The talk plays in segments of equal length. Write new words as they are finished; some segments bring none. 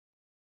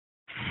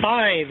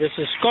Hi, this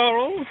is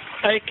Carl,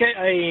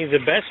 aka the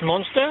Bass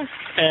Monster,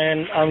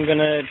 and I'm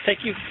going to take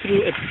you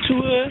through a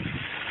tour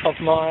of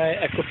my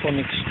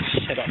aquaponics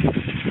setup.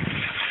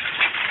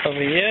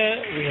 Over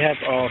here we have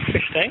our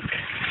fish tank.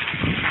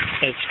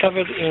 It's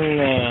covered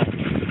in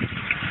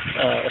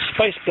a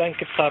space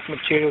blanket type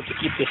material to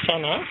keep the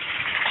sun out.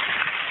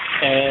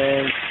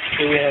 And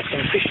here we have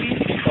some fishies.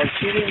 You can't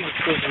see them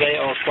because they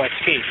are quite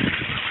scarce.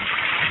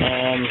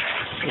 I'm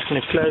just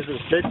going to close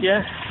this lid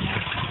here.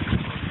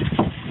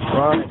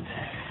 Right.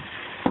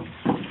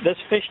 This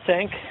fish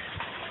tank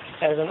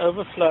has an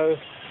overflow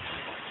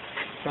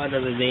right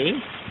over there,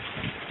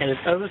 and it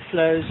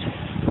overflows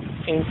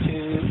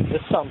into the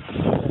sump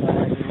that I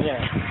have in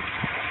here.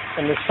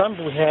 And the sump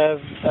we have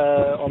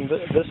on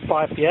this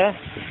pipe here,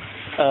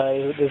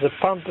 there's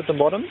a pump at the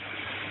bottom,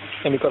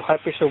 and we've got high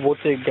pressure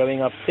water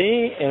going up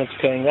there, and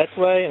it's going that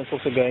way, and it's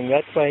also going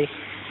that way.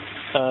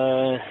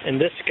 In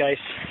this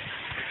case,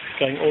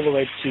 going all the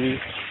way to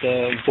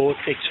the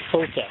vortex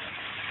filter.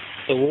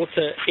 The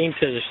water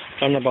enters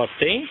from about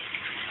there,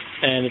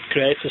 and it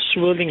creates a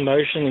swirling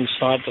motion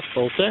inside the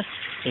filter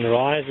and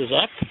rises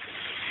up.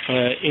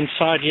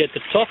 Inside here at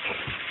the top,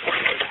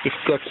 we've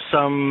got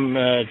some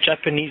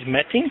Japanese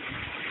matting.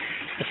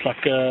 It's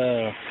like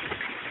a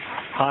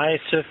high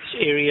surface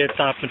area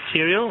type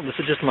material. This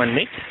is just my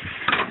net.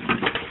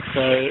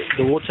 So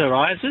the water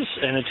rises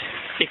and it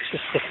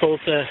exits the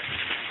filter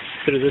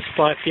through this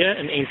pipe here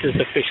and enters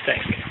the fish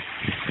tank.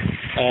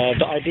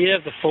 The idea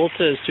of the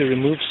filter is to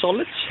remove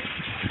solids.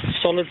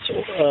 Solids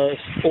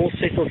all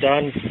settle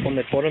down on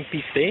the bottom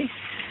piece there,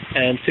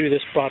 and through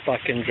this pipe I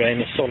can drain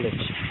the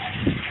solids.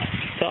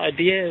 The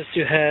idea is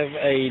to have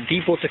a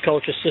deep water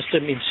culture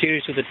system in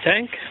series with the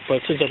tank,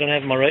 but since I don't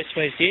have my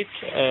raceways yet,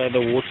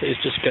 the water is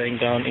just going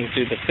down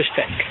into the fish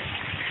tank.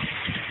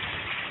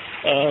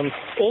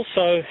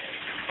 Also,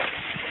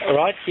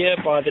 right here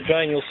by the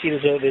drain, you'll see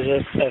there's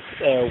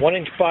a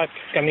 1-inch pipe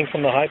coming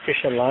from the high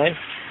pressure line.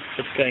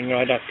 It's going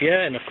right up here,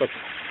 and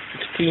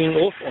it's teeing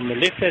off on the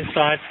left hand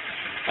side.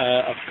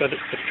 I've got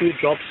a few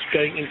drops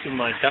going into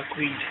my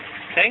duckweed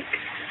tank,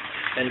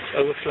 and it's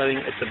overflowing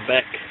at the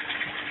back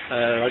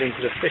right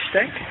into the fish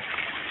tank.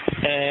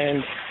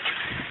 And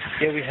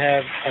here we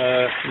have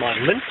my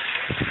mint,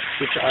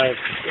 which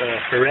I've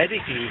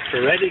sporadically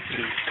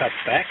cut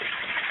back.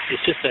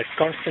 It's just a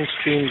constant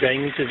stream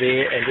going into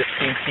there and just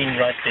emptying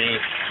right there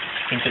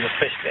into the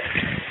fish tank.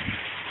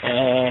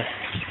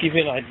 To give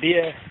you an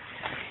idea,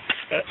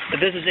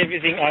 this is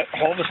everything I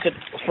harvested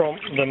from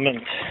the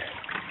mint.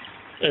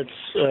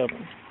 It's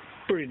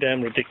pretty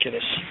damn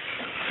ridiculous.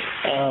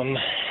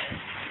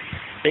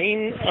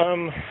 Then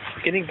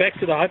getting back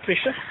to the high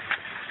pressure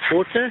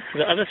water,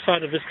 the other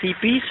side of this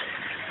teepee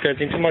goes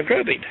into my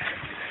grow bed.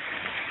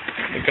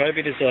 The grow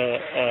bed is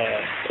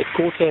a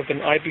quarter of an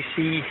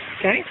IBC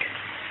tank,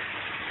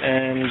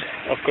 and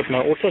I've got my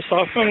auto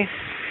siphon,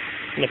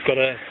 and I've got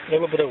a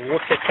little bit of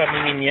water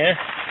coming in here.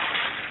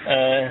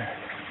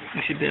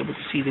 You should be able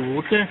to see the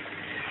water,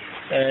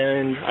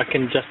 and I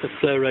can adjust the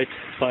flow rate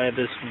via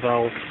this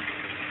valve.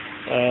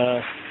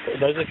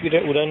 Those of you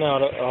who don't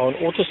know how an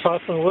auto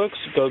siphon works,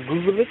 go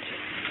Google it.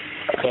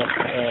 But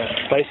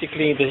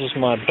basically, this is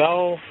my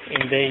bell.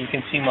 In there, you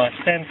can see my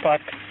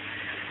standpipe,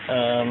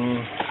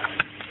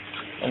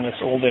 and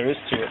that's all there is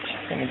to it.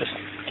 Let me just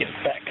get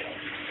it back.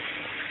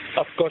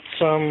 I've got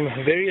some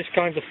various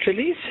kinds of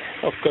chilies.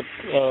 I've got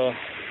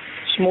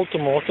small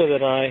tomato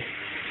that I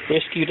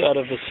rescued out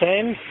of the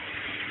sand.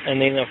 And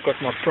then I've got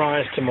my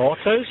prize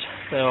tomatoes.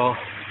 They are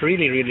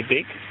really, really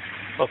big.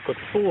 I've got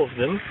 4 of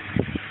them.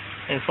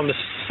 And from the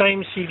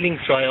same seedling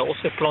tray, I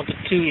also planted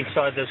 2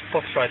 inside those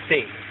pots right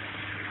there.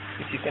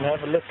 If you can have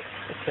a look,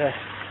 it's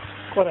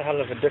quite a hell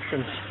of a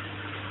difference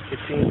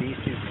between these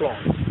 2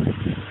 plants.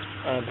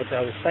 But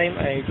they're the same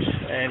age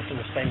and from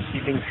the same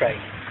seedling tray.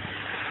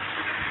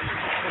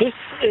 This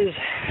is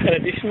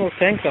an additional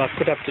tank that I've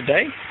put up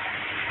today.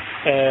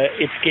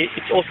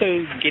 It's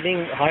also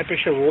getting high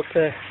pressure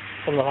water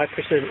from the high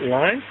pressure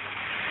line.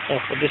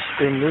 I'll just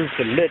remove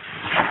the lid.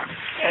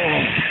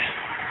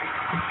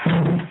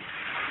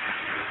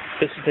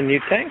 This is the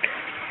new tank.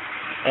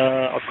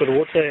 I've got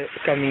water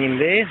coming in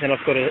there, then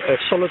I've got a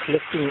solid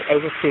lifting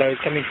overflow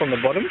coming from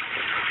the bottom.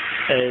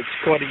 It's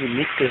quite a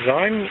unique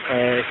design.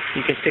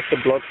 You can check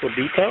the blog for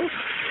details.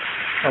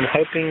 I'm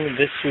hoping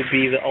this will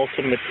be the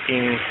ultimate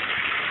in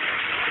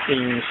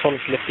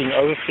solid lifting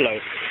overflow.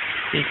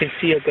 You can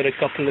see I've got a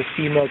couple of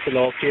female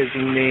tilapias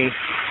in there.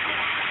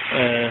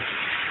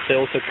 They're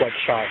also quite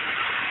shy.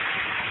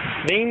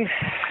 Then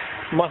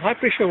my high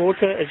pressure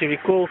water, as you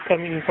recall,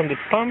 coming from the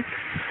pump,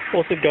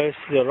 also goes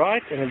to the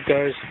right, and it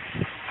goes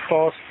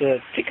past the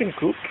chicken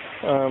coop.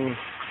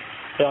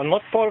 They are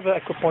not part of the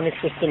aquaponics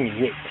system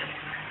yet,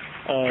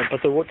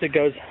 but the water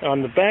goes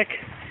on the back,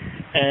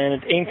 and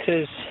it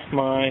enters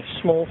my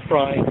small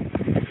fry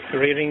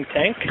rearing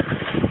tank.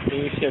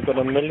 You see I've got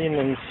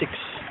 1,000,006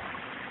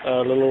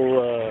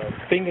 little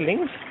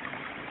fingerlings.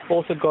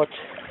 Also got,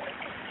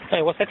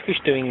 hey, what's that fish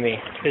doing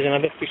there? There's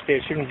another fish there.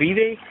 It shouldn't be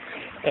there.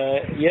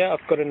 Yeah,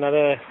 I've got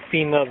another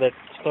female that's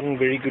not in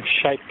very good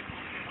shape.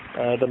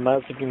 The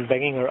males have been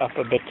banging her up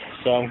a bit,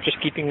 so I'm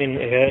just keeping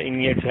her in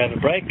here to have a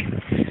break.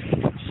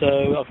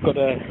 So I've got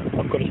a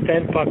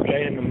standpipe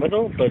drain in the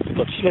middle, but it's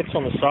got slits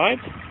on the side,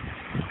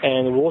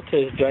 and the water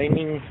is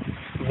draining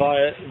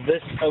via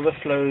this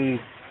overflow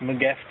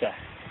magafter.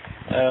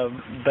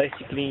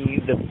 Basically,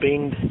 the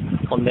bend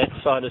on that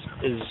side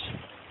is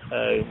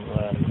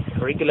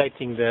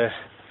regulating the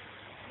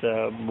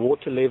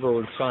water level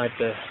inside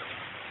the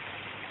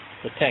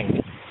tank,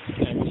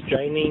 and it's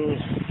draining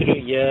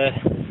through here,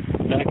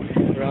 back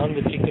around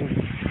the chicken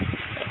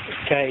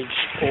cage,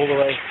 all the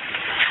way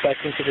back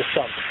into the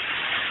sump.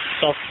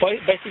 So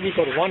I've basically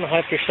got one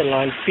high pressure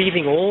line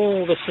feeding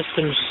all the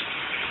systems,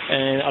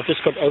 and I've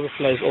just got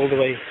overflows all the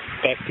way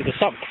back to the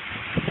sump.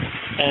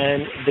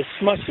 And this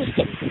is my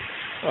system.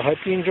 I hope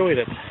you enjoyed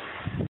it.